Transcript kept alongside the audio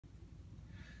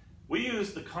We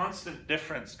use the constant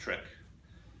difference trick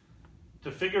to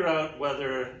figure out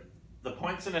whether the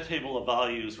points in a table of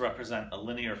values represent a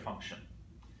linear function.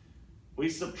 We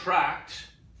subtract,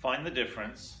 find the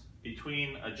difference,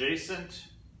 between adjacent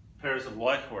pairs of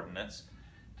y-coordinates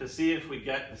to see if we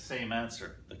get the same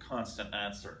answer, the constant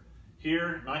answer.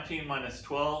 Here, 19 minus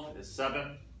 12 is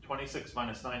 7, 26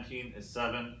 minus 19 is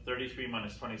 7, 33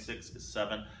 minus 26 is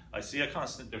 7. I see a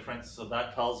constant difference, so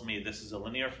that tells me this is a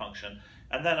linear function,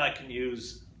 and then I can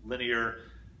use linear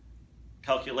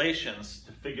calculations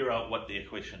to figure out what the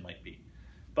equation might be.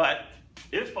 But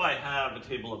if I have a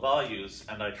table of values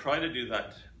and I try to do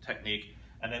that technique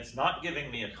and it's not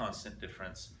giving me a constant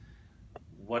difference,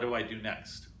 what do I do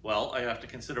next? Well, I have to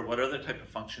consider what other type of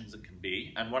functions it can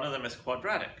be, and one of them is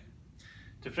quadratic.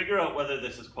 To figure out whether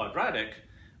this is quadratic,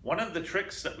 one of the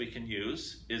tricks that we can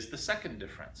use is the second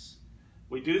difference.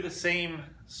 We do the same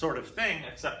sort of thing,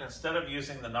 except instead of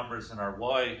using the numbers in our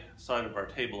y side of our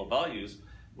table of values,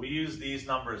 we use these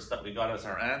numbers that we got as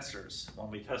our answers when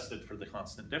we tested for the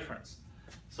constant difference.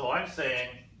 So I'm saying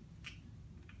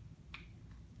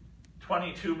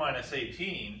 22 minus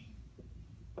 18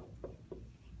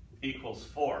 equals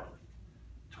 4.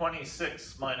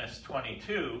 26 minus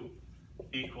 22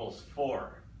 equals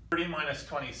 4. 30 minus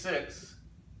 26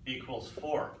 equals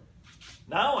 4.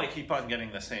 Now I keep on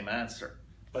getting the same answer,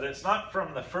 but it's not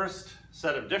from the first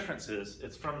set of differences,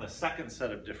 it's from the second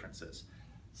set of differences.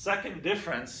 Second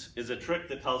difference is a trick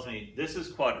that tells me this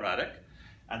is quadratic,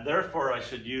 and therefore I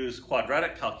should use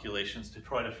quadratic calculations to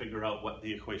try to figure out what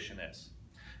the equation is.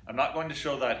 I'm not going to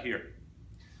show that here.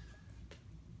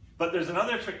 But there's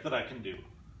another trick that I can do.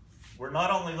 We're not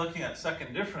only looking at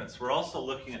second difference, we're also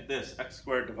looking at this, x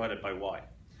squared divided by y.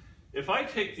 If I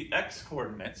take the x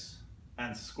coordinates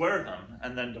and square them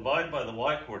and then divide by the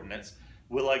y coordinates,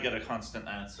 will I get a constant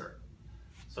answer?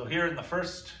 So here in the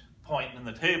first point in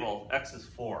the table, x is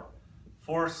 4.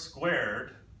 4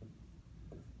 squared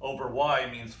over y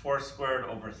means 4 squared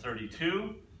over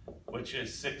 32, which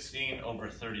is 16 over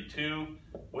 32,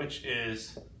 which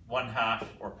is 1/2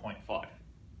 or 0.5.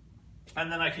 And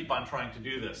then I keep on trying to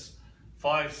do this.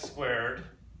 5 squared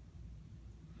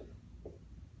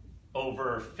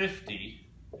over 50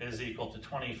 is equal to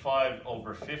 25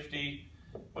 over 50,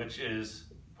 which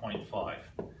is 0.5.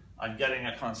 I'm getting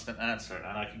a constant answer,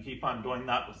 and I can keep on doing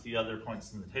that with the other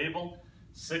points in the table.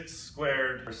 6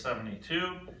 squared over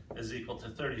 72 is equal to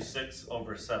 36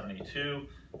 over 72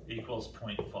 equals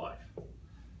 0.5.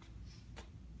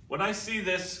 When I see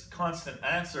this constant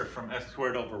answer from x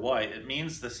squared over y, it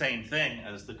means the same thing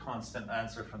as the constant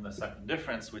answer from the second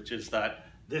difference, which is that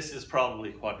this is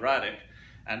probably quadratic,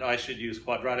 and I should use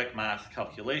quadratic math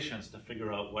calculations to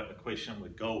figure out what equation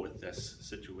would go with this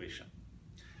situation.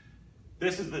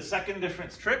 This is the second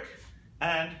difference trick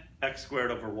and x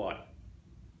squared over y.